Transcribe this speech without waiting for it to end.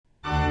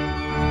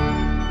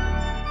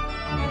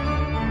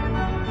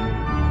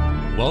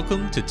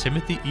Welcome to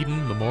Timothy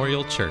Eden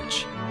Memorial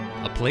Church,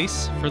 a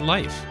place for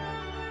life.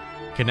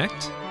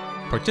 Connect,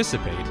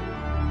 participate,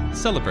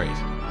 celebrate.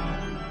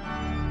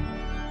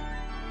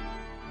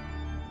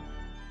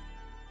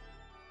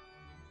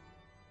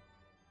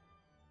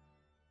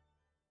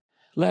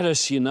 Let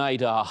us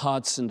unite our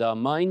hearts and our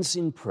minds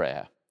in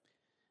prayer.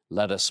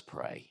 Let us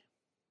pray.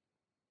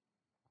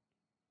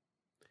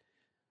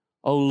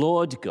 O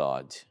Lord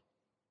God,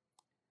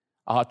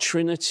 our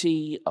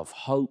Trinity of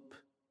hope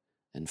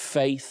and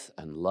faith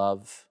and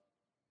love,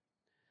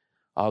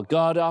 our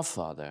God, our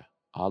Father,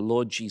 our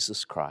Lord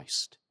Jesus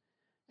Christ,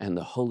 and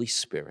the Holy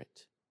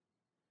Spirit,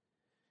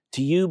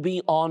 to you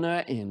be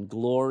honor and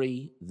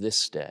glory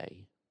this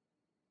day.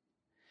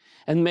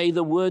 And may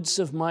the words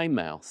of my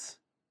mouth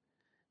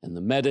and the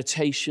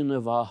meditation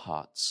of our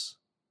hearts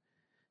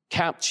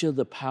capture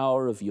the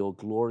power of your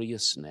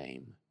glorious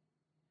name.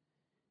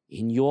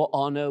 In your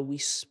honor we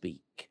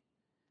speak,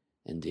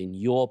 and in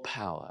your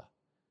power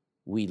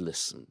we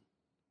listen.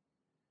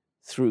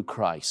 Through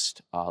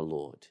Christ our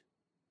Lord.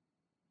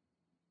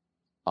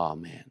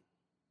 Amen.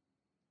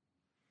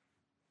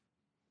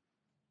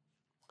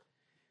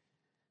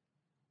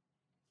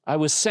 I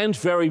was sent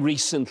very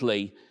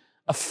recently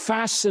a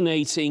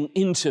fascinating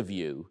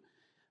interview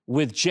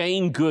with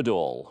Jane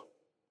Goodall.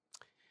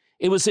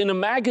 It was in a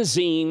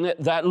magazine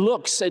that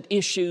looks at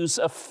issues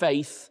of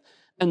faith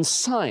and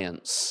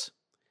science.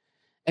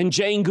 And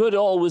Jane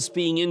Goodall was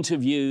being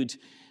interviewed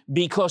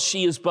because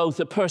she is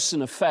both a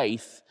person of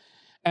faith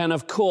and,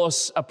 of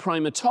course, a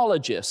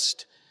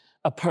primatologist,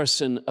 a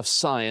person of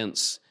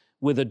science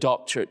with a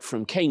doctorate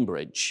from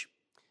Cambridge.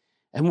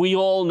 And we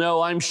all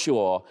know, I'm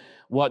sure,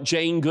 what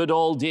Jane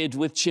Goodall did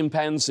with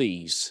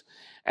chimpanzees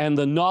and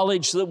the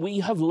knowledge that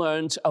we have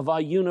learned of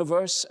our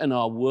universe and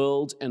our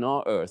world and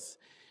our earth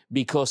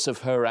because of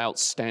her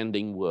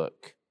outstanding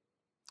work.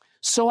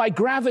 So I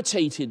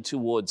gravitated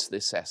towards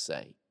this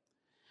essay,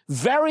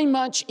 very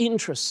much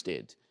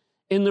interested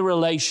in the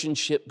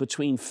relationship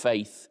between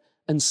faith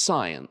and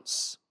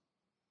science.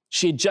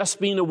 She had just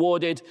been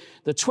awarded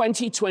the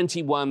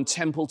 2021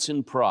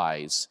 Templeton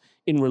Prize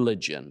in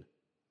Religion.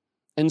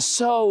 And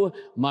so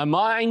my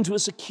mind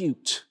was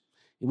acute.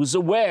 It was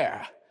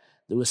aware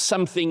there was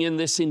something in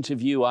this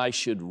interview I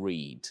should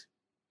read.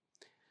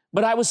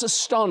 But I was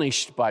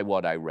astonished by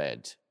what I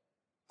read.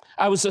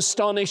 I was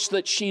astonished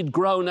that she'd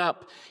grown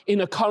up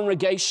in a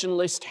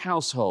Congregationalist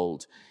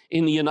household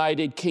in the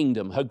United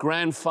Kingdom. Her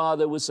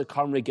grandfather was a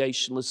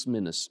Congregationalist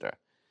minister.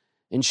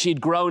 And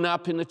she'd grown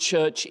up in a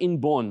church in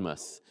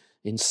Bournemouth,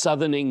 in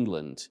southern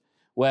England,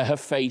 where her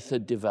faith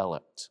had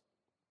developed.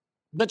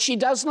 But she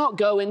does not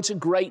go into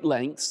great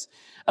lengths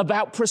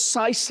about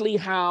precisely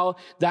how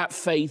that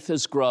faith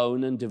has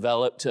grown and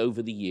developed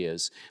over the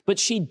years. But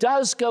she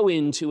does go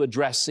into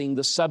addressing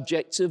the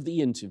subject of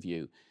the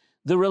interview,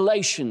 the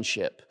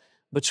relationship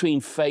between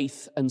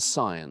faith and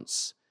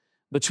science,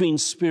 between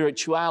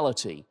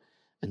spirituality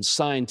and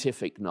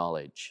scientific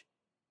knowledge.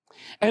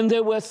 And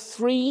there were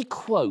three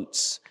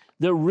quotes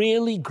that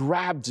really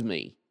grabbed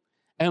me,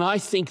 and I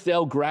think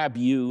they'll grab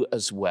you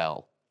as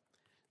well.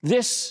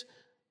 This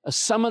are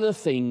some of the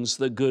things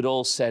that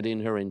Goodall said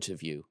in her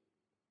interview.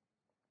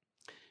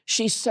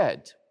 She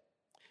said,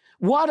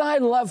 "What I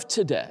love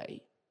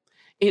today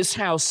is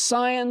how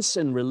science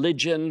and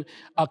religion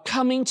are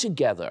coming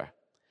together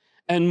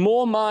and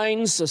more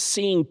minds are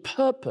seeing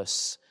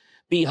purpose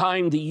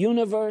behind the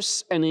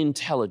universe and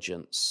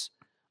intelligence.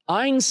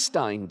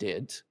 Einstein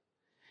did,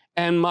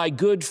 and my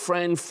good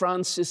friend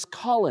Francis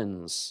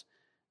Collins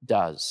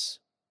does."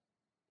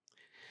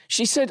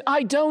 She said,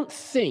 "I don't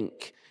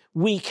think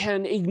we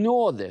can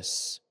ignore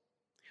this.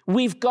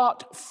 We've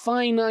got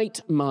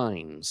finite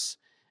minds,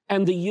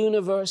 and the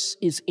universe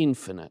is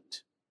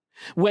infinite.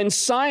 When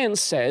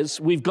science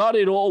says we've got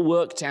it all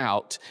worked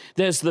out,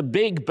 there's the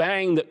Big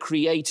Bang that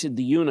created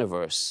the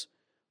universe.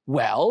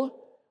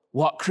 Well,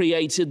 what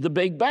created the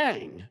Big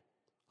Bang?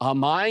 Our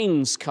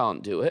minds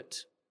can't do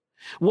it.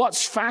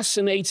 What's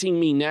fascinating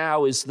me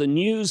now is the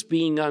news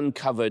being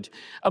uncovered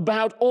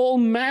about all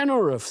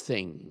manner of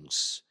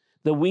things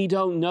that we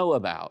don't know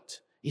about.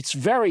 It's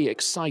very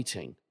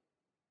exciting.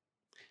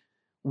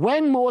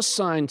 When more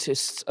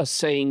scientists are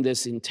saying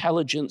there's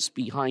intelligence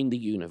behind the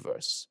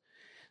universe,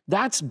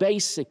 that's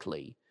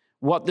basically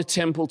what the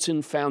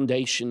Templeton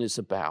Foundation is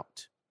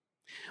about.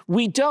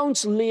 We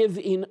don't live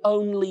in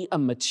only a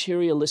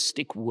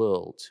materialistic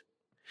world.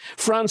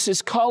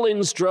 Francis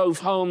Collins drove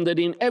home that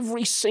in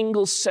every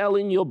single cell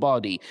in your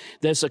body,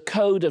 there's a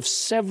code of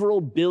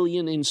several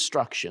billion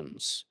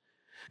instructions.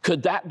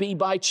 Could that be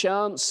by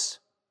chance?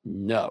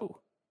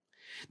 No.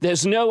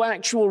 There's no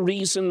actual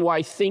reason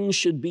why things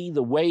should be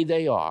the way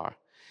they are,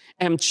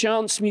 and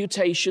chance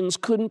mutations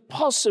couldn't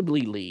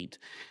possibly lead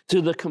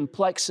to the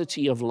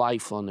complexity of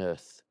life on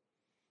Earth.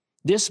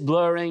 This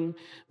blurring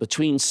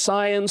between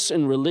science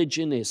and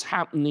religion is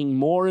happening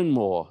more and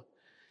more,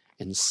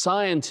 and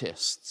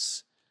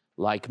scientists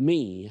like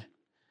me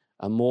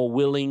are more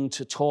willing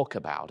to talk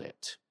about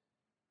it.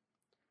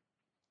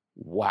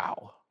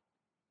 Wow.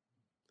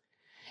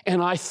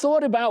 And I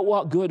thought about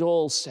what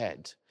Goodall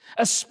said,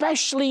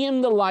 especially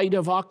in the light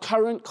of our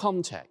current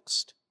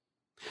context.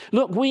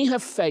 Look, we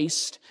have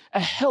faced a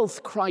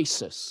health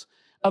crisis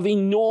of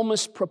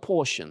enormous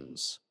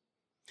proportions,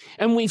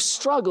 and we've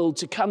struggled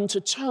to come to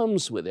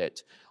terms with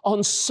it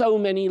on so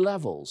many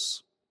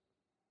levels.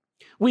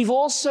 We've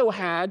also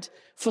had,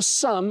 for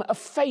some, a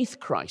faith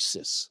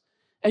crisis,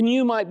 and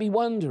you might be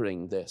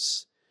wondering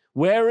this.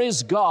 Where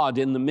is God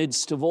in the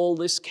midst of all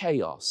this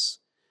chaos?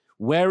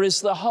 Where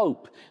is the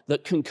hope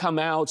that can come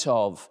out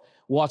of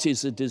what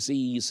is a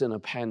disease and a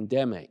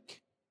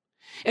pandemic?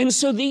 And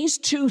so these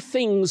two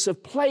things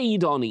have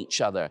played on each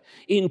other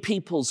in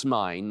people's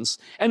minds,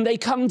 and they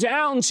come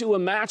down to a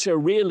matter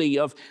really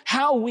of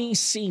how we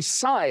see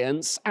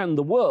science and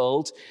the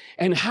world,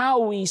 and how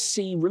we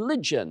see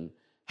religion,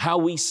 how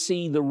we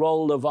see the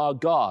role of our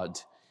God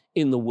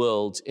in the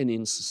world and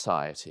in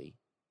society.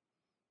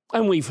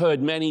 And we've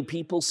heard many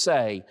people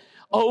say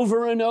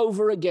over and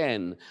over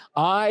again,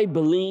 I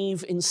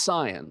believe in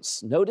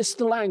science. Notice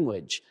the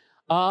language.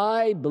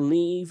 I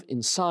believe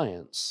in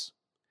science.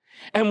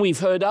 And we've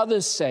heard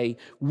others say,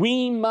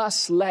 we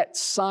must let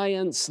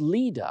science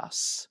lead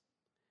us.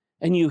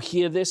 And you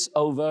hear this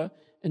over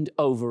and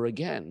over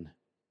again.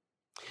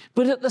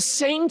 But at the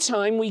same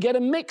time, we get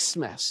a mixed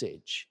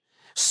message.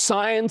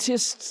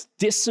 Scientists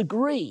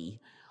disagree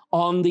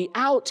on the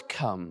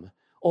outcome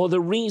or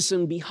the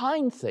reason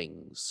behind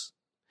things.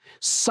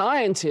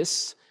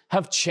 Scientists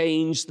have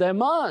changed their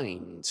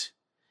mind,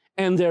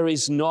 and there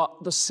is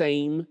not the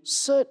same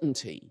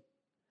certainty.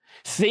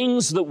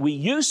 Things that we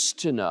used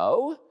to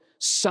know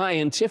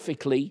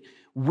scientifically,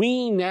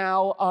 we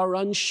now are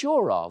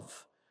unsure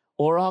of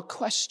or are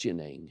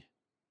questioning.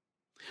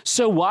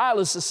 So while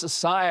as a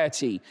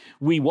society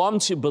we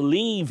want to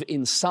believe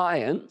in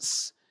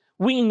science,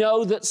 we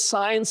know that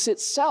science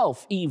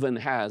itself even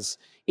has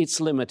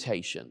its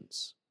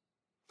limitations.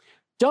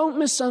 Don't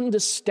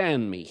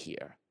misunderstand me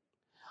here.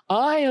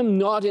 I am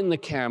not in the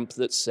camp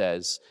that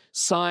says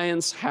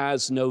science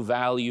has no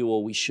value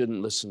or we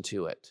shouldn't listen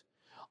to it.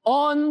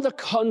 On the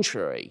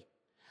contrary,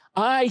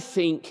 I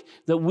think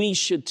that we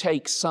should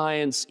take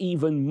science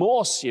even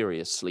more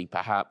seriously,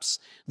 perhaps,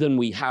 than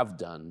we have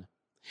done.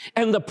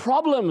 And the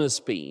problem has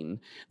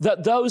been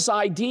that those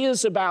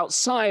ideas about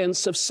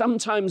science have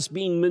sometimes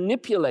been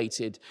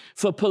manipulated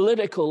for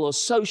political or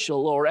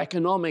social or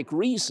economic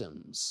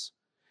reasons.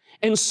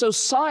 And so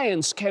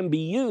science can be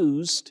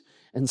used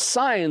and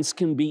science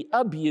can be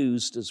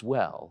abused as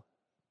well.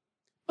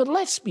 But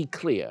let's be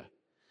clear.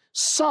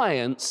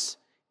 Science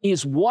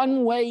is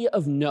one way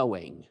of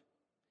knowing,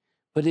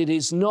 but it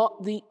is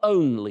not the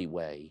only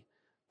way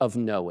of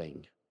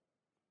knowing.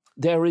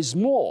 There is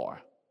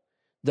more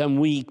than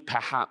we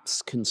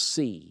perhaps can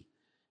see,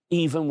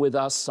 even with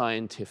our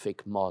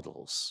scientific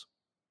models.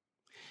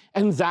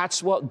 And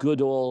that's what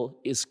Goodall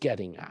is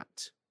getting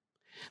at.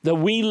 That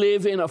we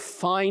live in a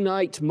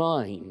finite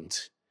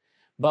mind,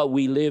 but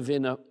we live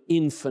in an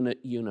infinite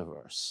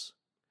universe.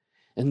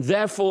 And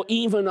therefore,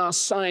 even our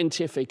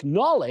scientific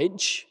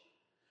knowledge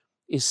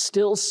is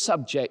still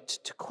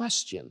subject to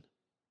question.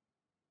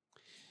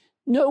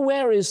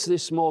 Nowhere is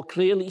this more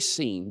clearly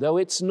seen, though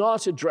it's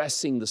not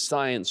addressing the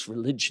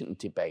science-religion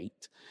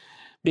debate,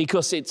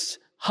 because it's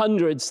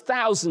hundreds,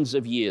 thousands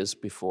of years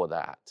before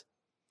that.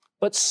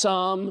 But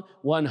Psalm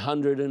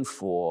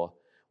 104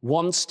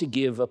 wants to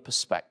give a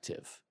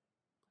perspective.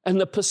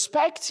 And the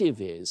perspective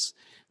is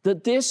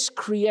that this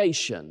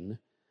creation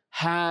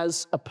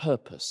has a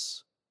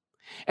purpose,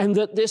 and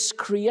that this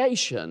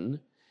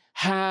creation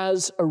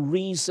has a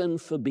reason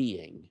for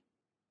being.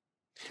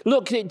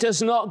 Look, it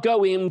does not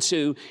go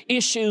into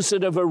issues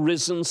that have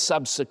arisen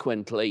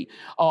subsequently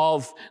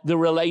of the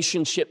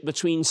relationship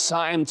between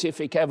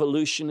scientific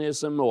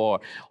evolutionism or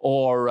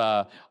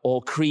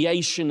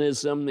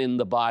creationism in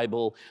the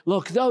Bible.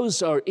 Look,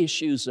 those are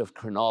issues of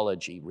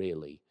chronology,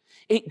 really.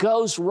 It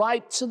goes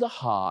right to the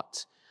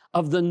heart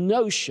of the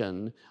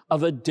notion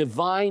of a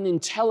divine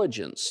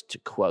intelligence, to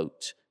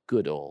quote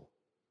Goodall,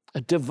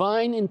 a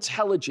divine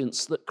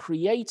intelligence that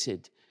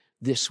created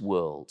this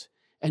world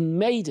and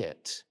made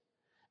it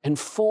and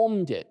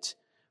formed it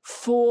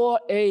for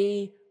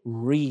a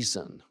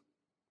reason.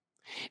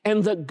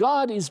 And that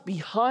God is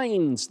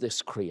behind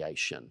this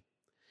creation,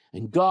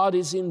 and God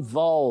is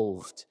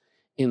involved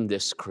in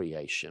this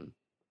creation.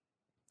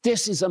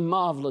 This is a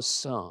marvelous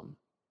psalm.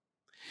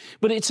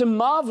 But it's a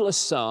marvelous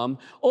psalm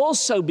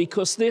also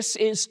because this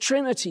is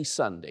Trinity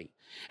Sunday.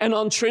 And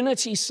on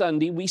Trinity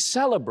Sunday, we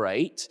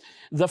celebrate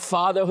the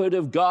fatherhood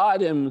of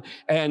God and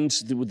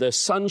the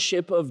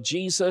sonship of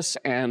Jesus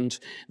and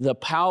the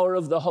power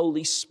of the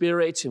Holy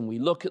Spirit. And we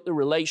look at the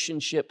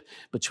relationship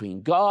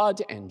between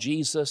God and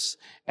Jesus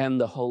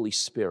and the Holy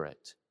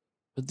Spirit.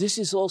 But this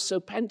is also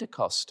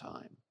Pentecost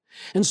time.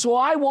 And so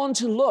I want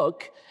to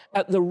look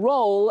at the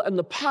role and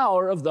the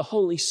power of the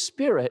Holy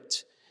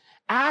Spirit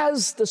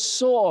as the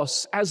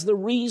source, as the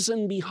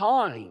reason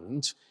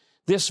behind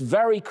this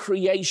very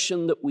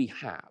creation that we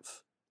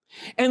have.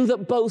 and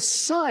that both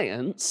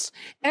science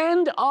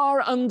and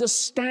our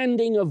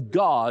understanding of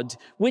God,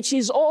 which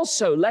is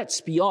also,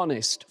 let's be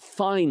honest,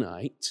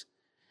 finite,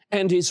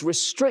 and is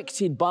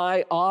restricted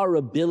by our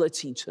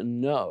ability to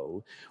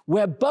know,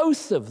 where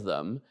both of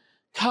them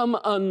come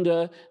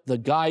under the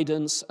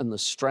guidance and the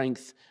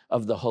strength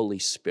of the Holy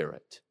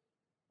Spirit.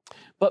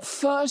 But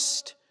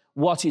first,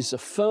 what is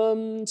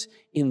affirmed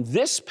in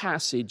this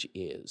passage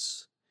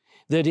is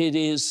that it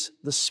is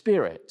the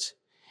Spirit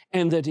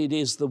and that it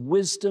is the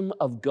wisdom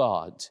of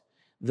God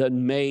that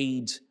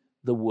made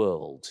the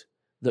world,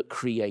 that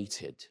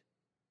created.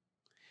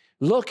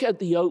 Look at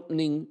the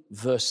opening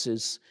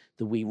verses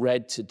that we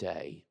read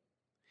today,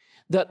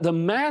 that the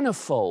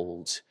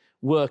manifold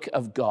work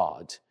of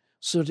God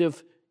sort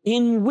of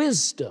in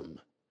wisdom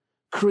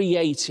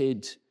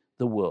created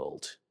the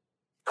world,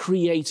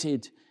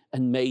 created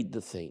and made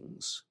the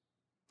things.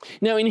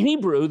 Now in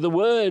Hebrew, the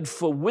word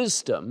for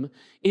wisdom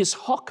is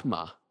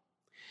chokmah,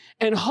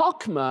 and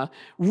chokmah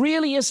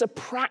really is a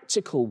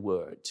practical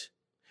word.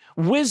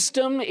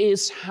 Wisdom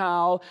is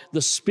how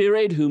the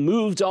Spirit who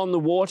moved on the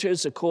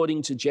waters,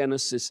 according to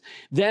Genesis,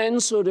 then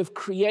sort of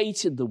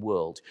created the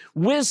world.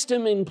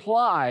 Wisdom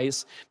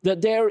implies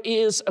that there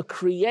is a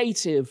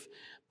creative,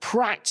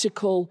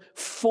 practical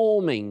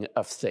forming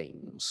of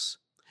things.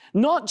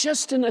 Not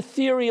just an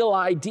ethereal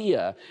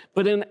idea,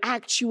 but an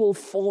actual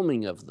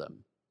forming of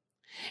them.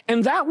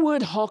 And that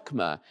word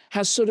chokmah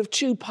has sort of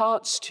two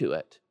parts to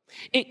it.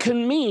 It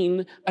can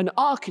mean an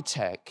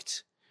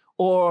architect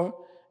or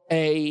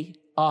an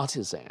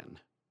artisan.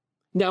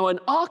 Now, an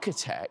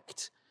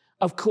architect,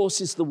 of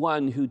course, is the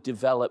one who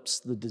develops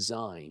the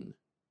design,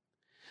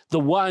 the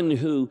one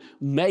who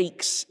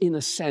makes, in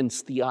a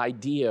sense, the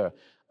idea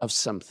of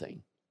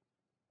something.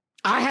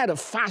 I had a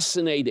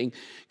fascinating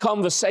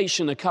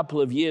conversation a couple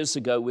of years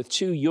ago with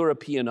two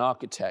European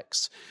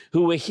architects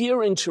who were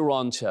here in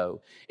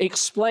Toronto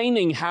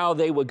explaining how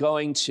they were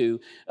going to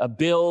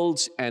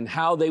build and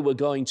how they were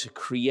going to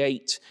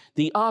create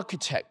the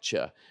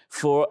architecture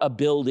for a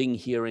building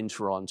here in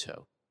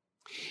Toronto.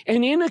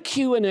 And in a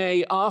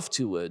Q&A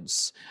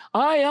afterwards,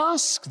 I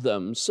asked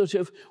them sort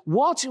of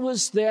what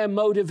was their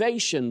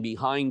motivation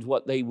behind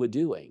what they were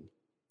doing.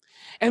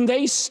 And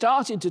they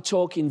started to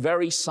talk in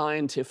very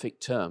scientific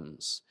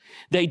terms.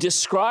 They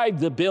described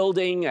the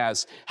building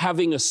as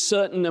having a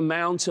certain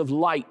amount of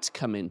light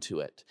come into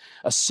it,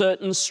 a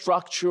certain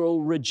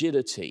structural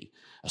rigidity,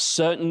 a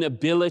certain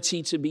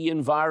ability to be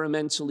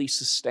environmentally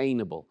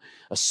sustainable,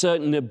 a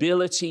certain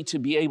ability to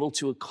be able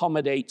to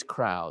accommodate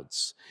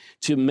crowds,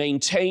 to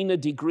maintain a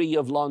degree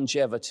of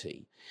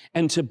longevity,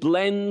 and to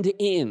blend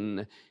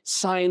in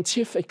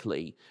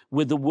scientifically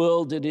with the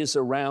world that is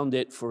around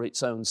it for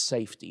its own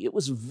safety. It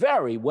was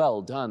very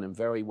well done and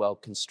very well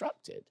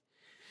constructed.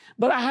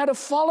 But I had a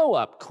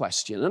follow-up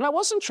question, and I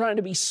wasn't trying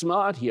to be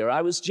smart here.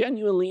 I was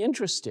genuinely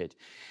interested.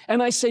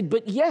 And I said,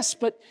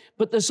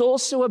 but there's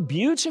also a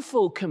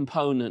beautiful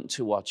component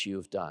to what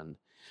you've done.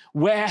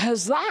 Where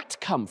has that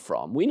come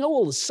from? We know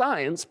all the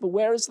science, but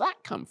where has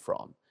that come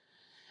from?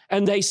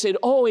 And they said,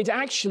 oh, it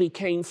actually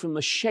came from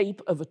the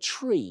shape of a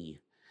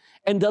tree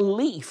and a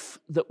leaf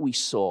that we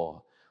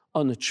saw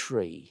on a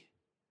tree.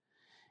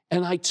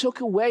 And I took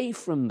away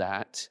from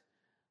that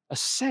a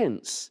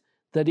sense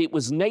that it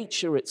was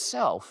nature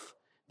itself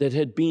that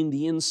had been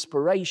the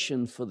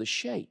inspiration for the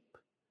shape.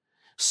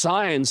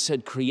 Science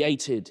had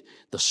created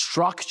the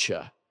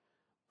structure,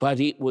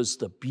 but it was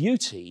the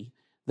beauty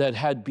that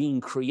had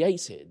been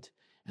created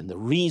and the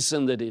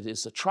reason that it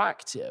is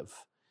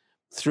attractive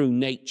through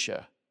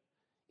nature.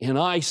 And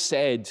I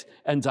said,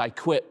 and I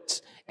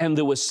quipped, and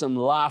there was some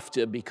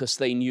laughter because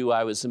they knew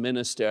I was a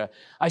minister.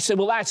 I said,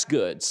 well, that's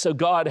good. So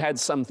God had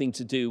something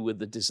to do with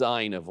the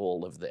design of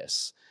all of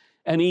this.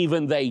 And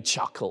even they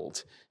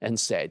chuckled and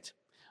said,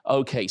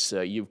 okay,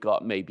 sir, you've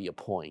got maybe a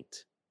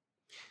point.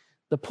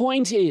 The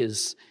point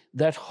is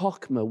that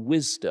chokmah,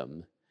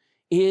 wisdom,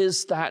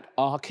 is that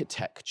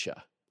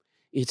architecture.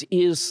 It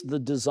is the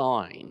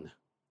design.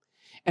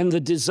 And the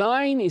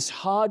design is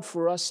hard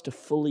for us to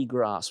fully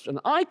grasp. And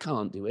I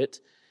can't do it.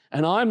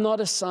 And I'm not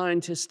a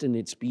scientist, and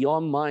it's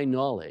beyond my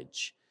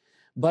knowledge.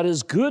 But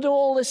as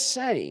Goodall is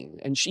saying,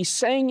 and she's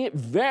saying it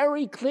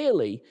very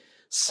clearly,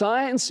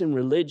 science and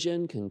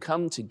religion can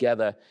come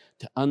together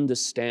to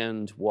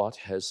understand what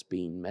has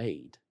been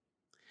made.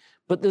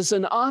 But there's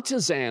an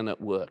artisan at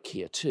work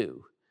here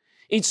too.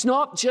 It's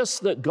not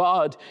just that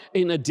God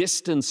in a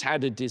distance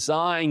had a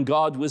design,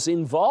 God was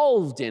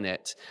involved in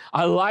it.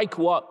 I like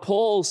what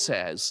Paul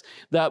says,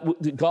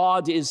 that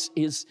God is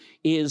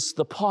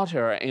the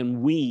potter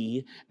and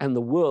we and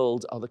the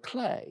world are the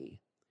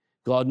clay.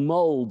 God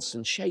molds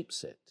and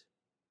shapes it.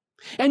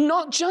 And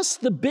not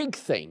just the big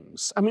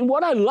things. I mean,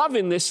 what I love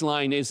in this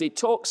line is it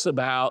talks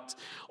about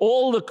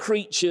all the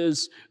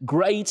creatures,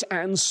 great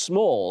and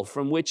small,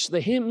 from which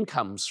the hymn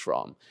comes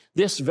from,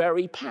 this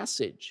very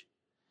passage.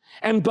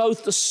 And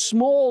both the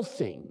small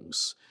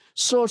things,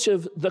 sort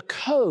of the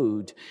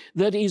code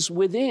that is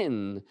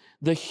within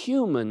the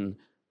human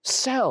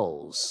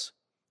cells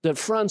that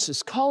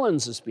Francis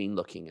Collins has been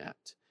looking at.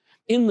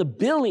 In the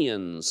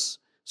billions,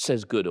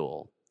 says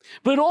Goodall,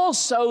 but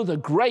also the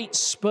great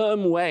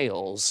sperm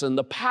whales and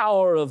the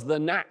power of the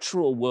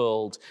natural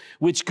world,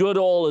 which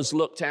Goodall has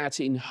looked at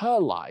in her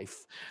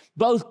life,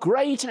 both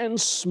great and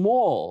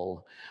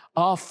small,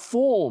 are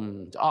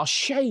formed, are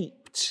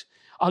shaped,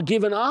 are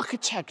given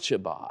architecture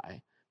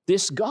by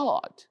this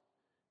God.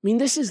 I mean,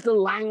 this is the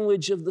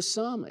language of the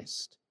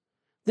psalmist.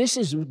 This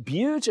is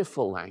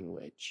beautiful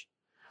language.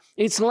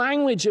 It's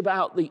language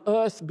about the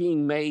earth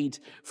being made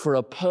for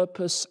a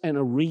purpose and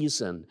a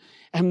reason,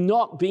 and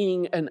not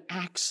being an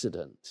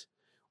accident.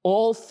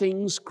 All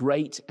things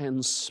great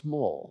and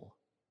small.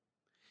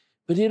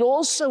 But it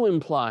also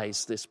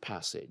implies, this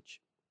passage,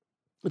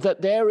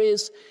 that there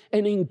is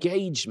an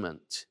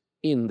engagement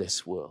in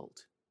this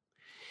world.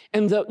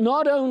 And that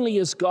not only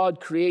has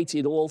God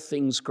created all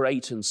things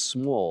great and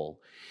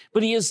small,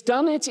 but he has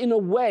done it in a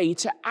way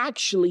to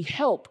actually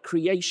help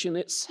creation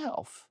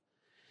itself.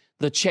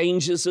 The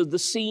changes of the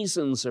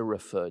seasons are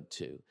referred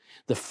to,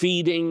 the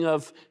feeding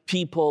of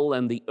people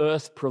and the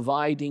earth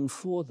providing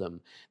for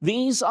them.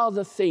 These are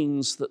the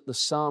things that the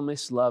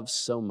psalmist loves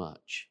so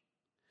much.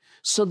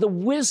 So the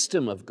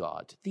wisdom of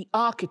God, the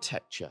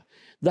architecture,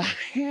 the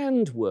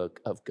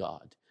handwork of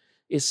God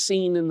is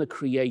seen in the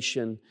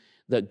creation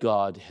that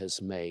God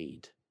has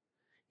made.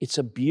 It's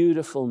a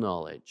beautiful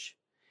knowledge.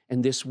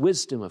 And this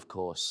wisdom, of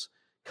course,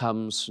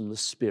 comes from the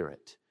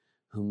Spirit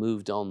who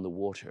moved on the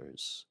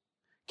waters,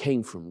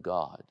 came from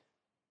God.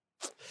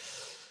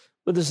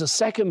 But there's a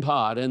second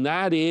part, and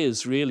that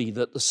is really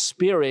that the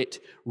Spirit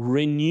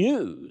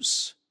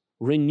renews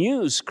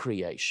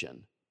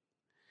creation.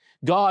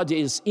 God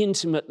is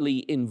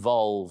intimately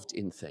involved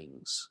in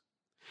things.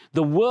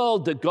 The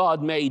world that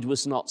God made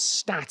was not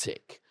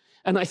static,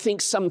 and I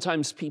think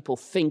sometimes people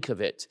think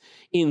of it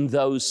in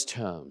those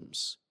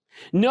terms.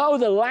 No,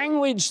 the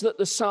language that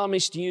the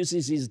psalmist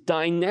uses is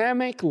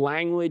dynamic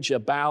language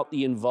about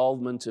the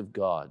involvement of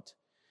God.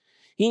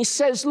 He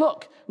says,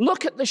 look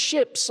at the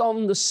ships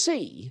on the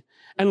sea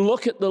and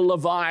look at the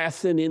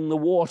Leviathan in the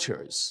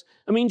waters.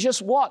 I mean,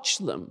 just watch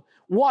them.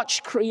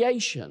 Watch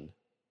creation.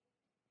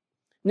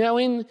 Now,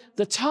 in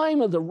the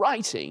time of the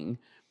writing,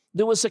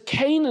 there was a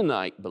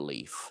Canaanite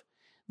belief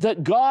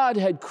that God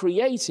had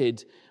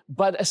created,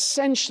 but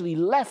essentially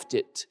left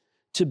it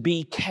to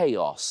be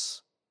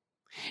chaos.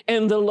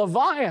 And the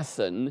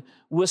Leviathan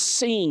was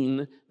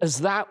seen as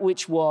that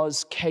which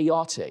was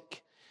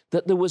chaotic,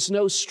 that there was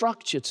no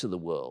structure to the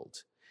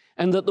world,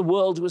 and that the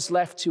world was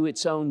left to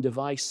its own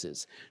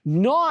devices.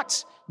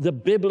 Not the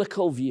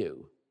biblical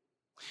view.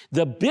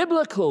 The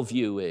biblical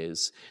view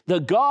is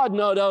that God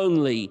not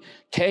only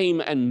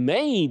came and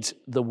made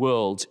the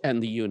world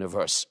and the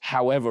universe,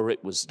 however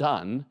it was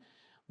done,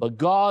 but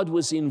God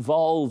was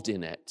involved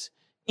in it.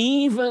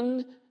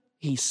 Even,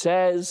 he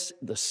says,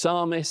 the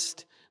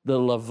psalmist, the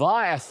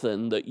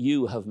Leviathan that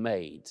you have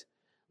made,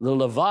 the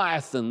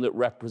Leviathan that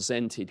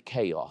represented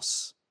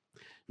chaos.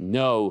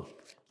 No,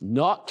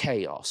 not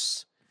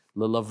chaos.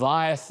 The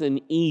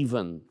Leviathan,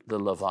 even the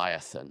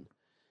Leviathan,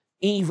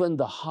 even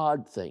the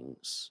hard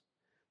things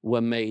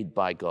were made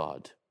by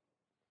God.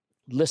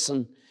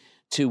 Listen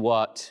to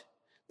what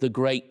the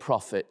great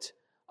prophet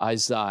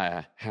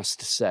Isaiah has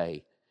to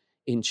say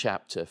in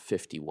chapter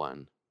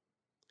 51.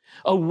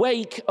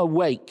 Awake,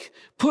 awake,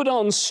 put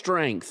on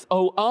strength,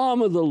 O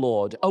arm of the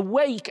Lord.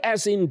 Awake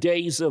as in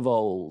days of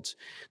old,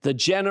 the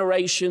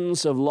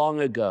generations of long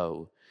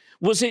ago.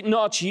 Was it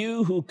not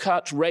you who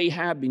cut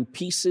Rahab in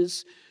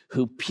pieces,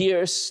 who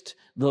pierced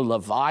the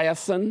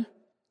Leviathan?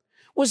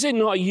 Was it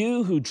not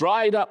you who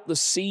dried up the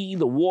sea,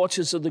 the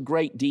waters of the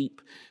great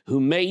deep, who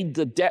made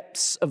the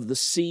depths of the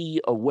sea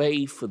a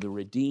way for the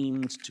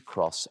redeemed to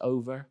cross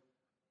over?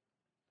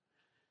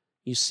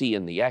 You see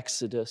in the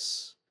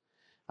Exodus,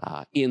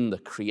 in the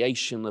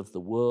creation of the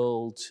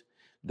world,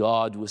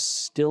 God was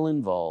still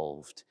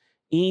involved.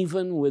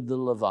 Even with the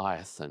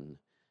Leviathan,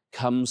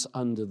 comes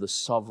under the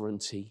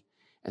sovereignty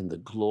and the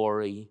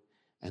glory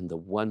and the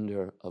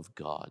wonder of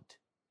God.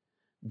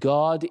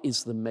 God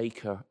is the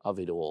maker of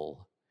it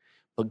all,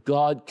 but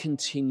God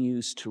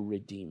continues to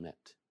redeem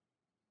it.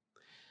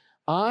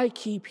 I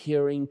keep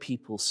hearing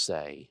people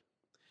say,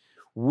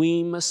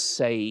 we must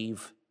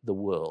save the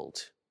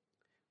world.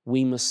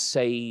 We must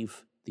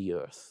save the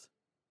earth.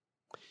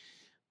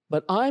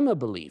 But I'm a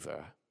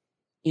believer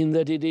in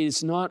that it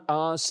is not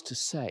ours to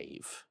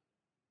save.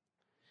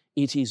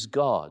 It is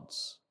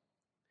God's.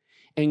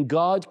 And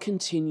God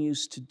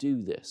continues to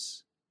do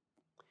this.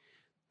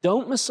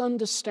 Don't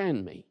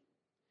misunderstand me.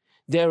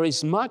 There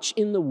is much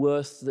in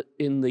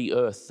the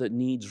earth that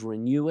needs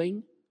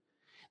renewing,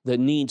 that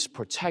needs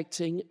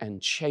protecting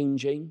and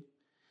changing.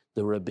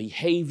 There are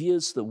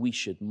behaviors that we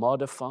should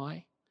modify.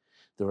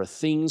 There are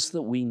things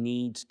that we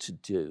need to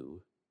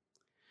do.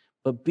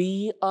 But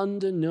be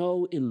under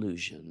no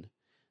illusion.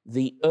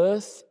 The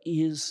earth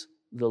is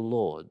the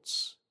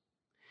Lord's.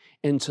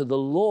 And to the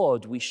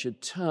Lord we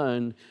should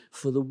turn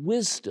for the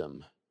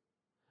wisdom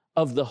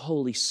of the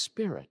Holy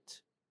Spirit,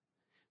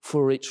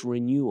 for its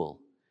renewal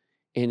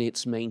and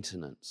its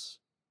maintenance.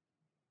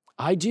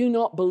 I do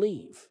not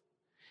believe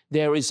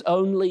there is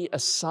only a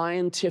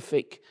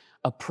scientific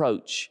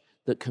approach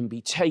that can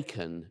be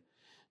taken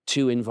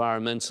to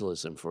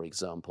environmentalism, for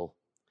example.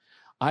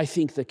 I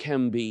think there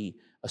can be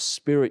a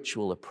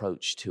spiritual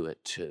approach to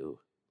it too.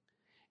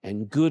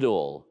 And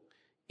Goodall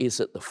is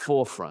at the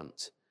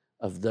forefront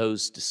of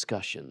those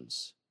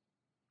discussions.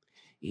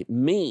 It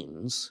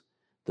means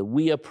that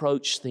we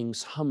approach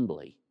things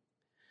humbly,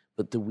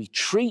 but that we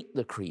treat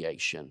the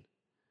creation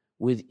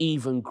with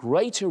even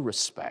greater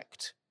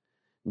respect,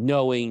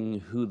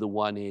 knowing who the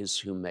one is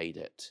who made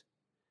it.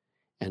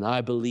 And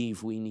I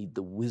believe we need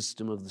the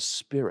wisdom of the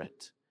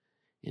Spirit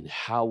in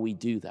how we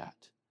do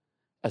that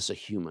as a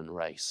human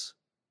race.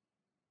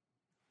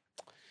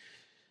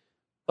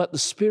 But the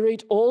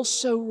Spirit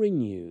also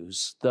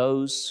renews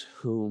those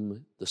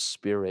whom the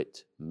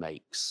Spirit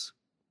makes.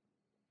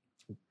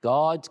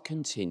 God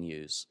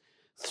continues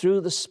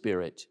through the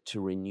Spirit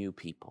to renew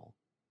people.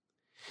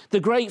 The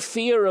great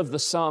fear of the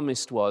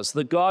psalmist was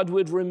that God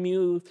would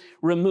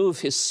remove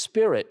his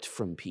Spirit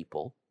from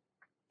people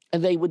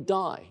and they would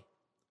die.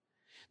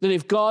 That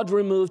if God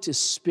removed his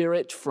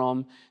Spirit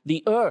from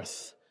the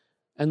earth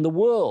and the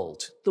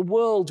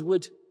world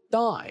would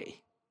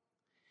die.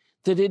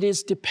 That it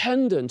is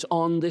dependent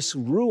on this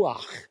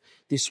ruach,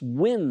 this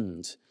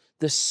wind,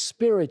 the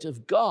Spirit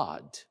of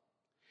God,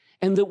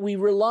 and that we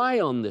rely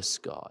on this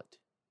God.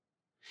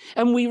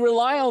 And we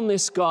rely on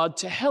this God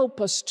to help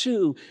us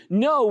to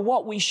know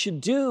what we should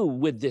do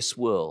with this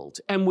world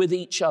and with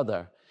each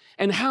other,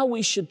 and how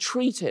we should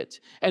treat it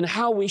and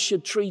how we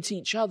should treat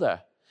each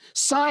other.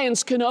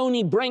 Science can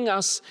only bring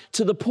us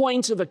to the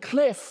point of a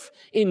cliff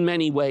in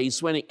many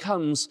ways when it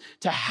comes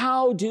to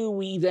how do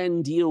we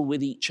then deal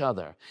with each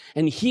other.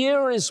 And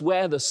here is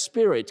where the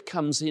Spirit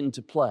comes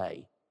into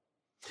play.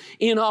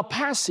 In our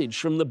passage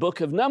from the book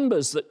of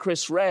Numbers that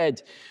Chris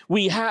read,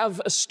 we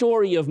have a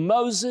story of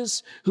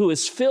Moses who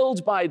is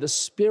filled by the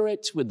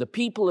Spirit with the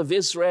people of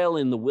Israel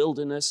in the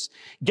wilderness,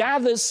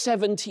 gathers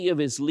 70 of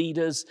his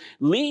leaders,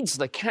 leads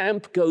the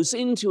camp, goes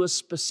into a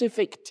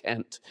specific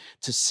tent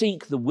to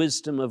seek the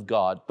wisdom of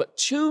God. But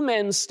 2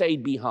 men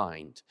stayed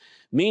behind,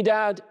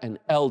 Medad and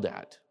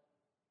Eldad,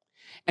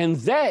 and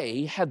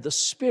they had the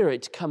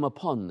Spirit come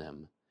upon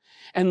them.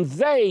 And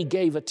they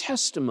gave a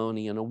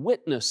testimony and a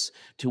witness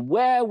to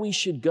where we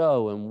should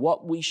go and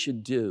what we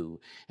should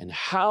do and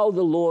how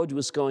the Lord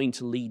was going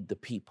to lead the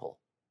people.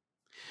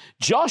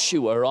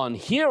 Joshua, on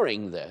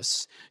hearing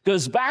this,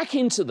 goes back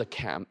into the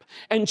camp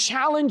and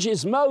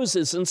challenges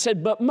Moses and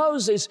said, "But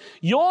Moses,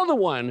 you're the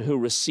one who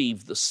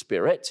received the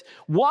Spirit.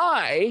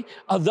 Why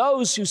are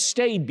those who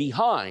stayed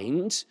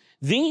behind,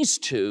 these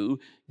 2,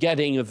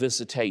 getting a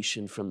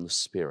visitation from the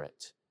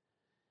Spirit?"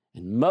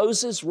 And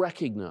Moses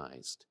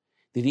recognized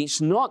that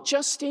it's not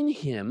just in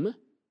him,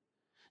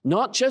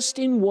 not just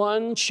in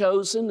one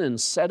chosen and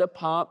set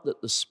apart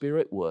that the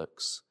Spirit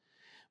works,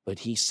 but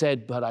he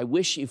said, "But I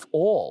wish if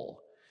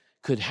all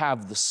could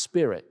have the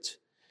Spirit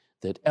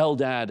that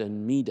Eldad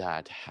and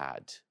Medad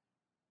had."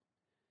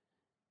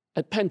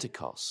 At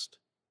Pentecost,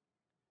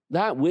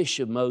 that wish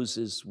of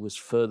Moses was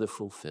further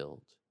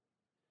fulfilled.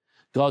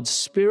 God's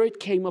Spirit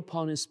came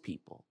upon his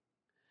people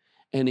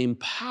and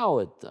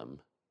empowered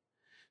them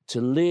to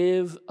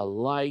live a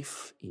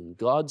life in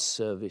God's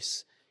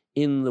service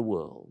in the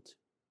world.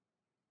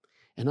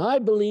 And I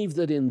believe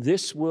that in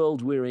this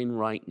world we're in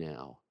right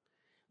now,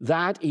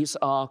 that is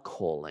our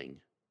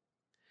calling,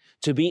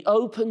 to be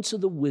open to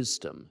the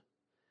wisdom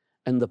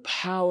and the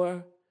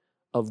power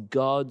of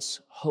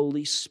God's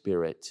Holy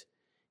Spirit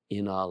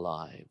in our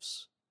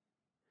lives.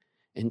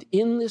 And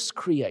in this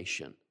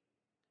creation,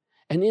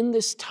 and in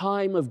this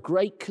time of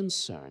great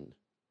concern,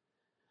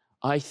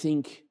 I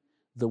think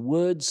the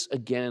words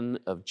again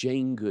of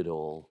Jane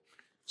Goodall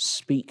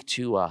speak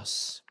to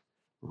us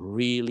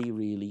really,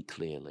 really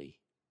clearly.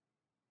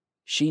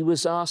 She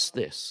was asked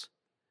this: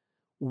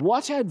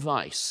 what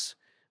advice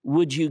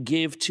would you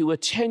give to a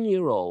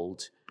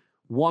 10-year-old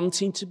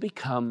wanting to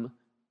become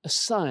a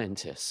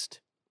scientist?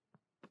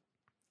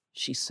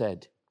 She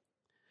said,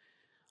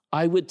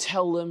 "I would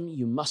tell them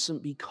you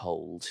mustn't be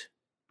cold.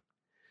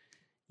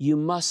 You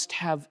must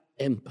have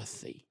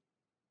empathy.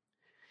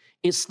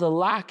 It's the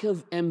lack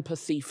of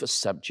empathy for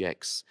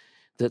subjects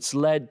that's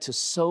led to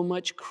so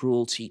much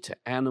cruelty to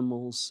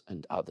animals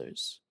and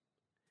others.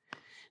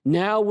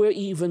 Now we're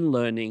even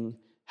learning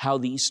how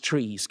these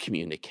trees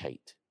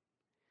communicate.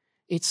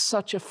 It's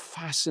such a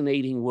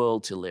fascinating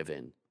world to live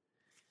in.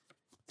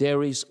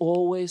 There is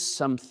always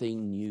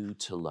something new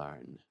to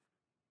learn.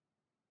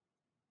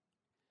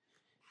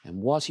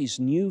 And what is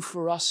new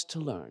for us to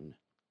learn,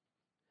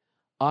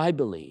 I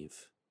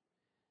believe,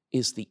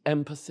 is the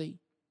empathy,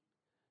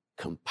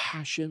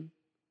 compassion,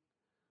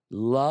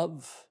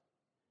 love,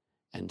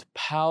 and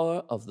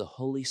power of the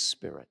Holy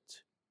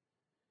Spirit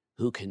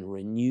who can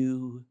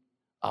renew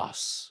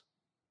us.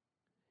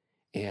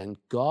 And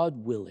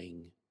God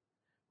willing,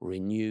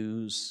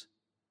 renews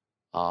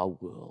our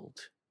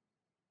world.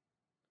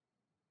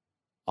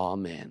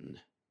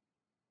 Amen.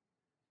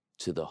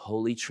 To the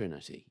Holy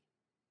Trinity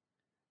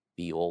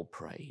be all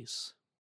praise.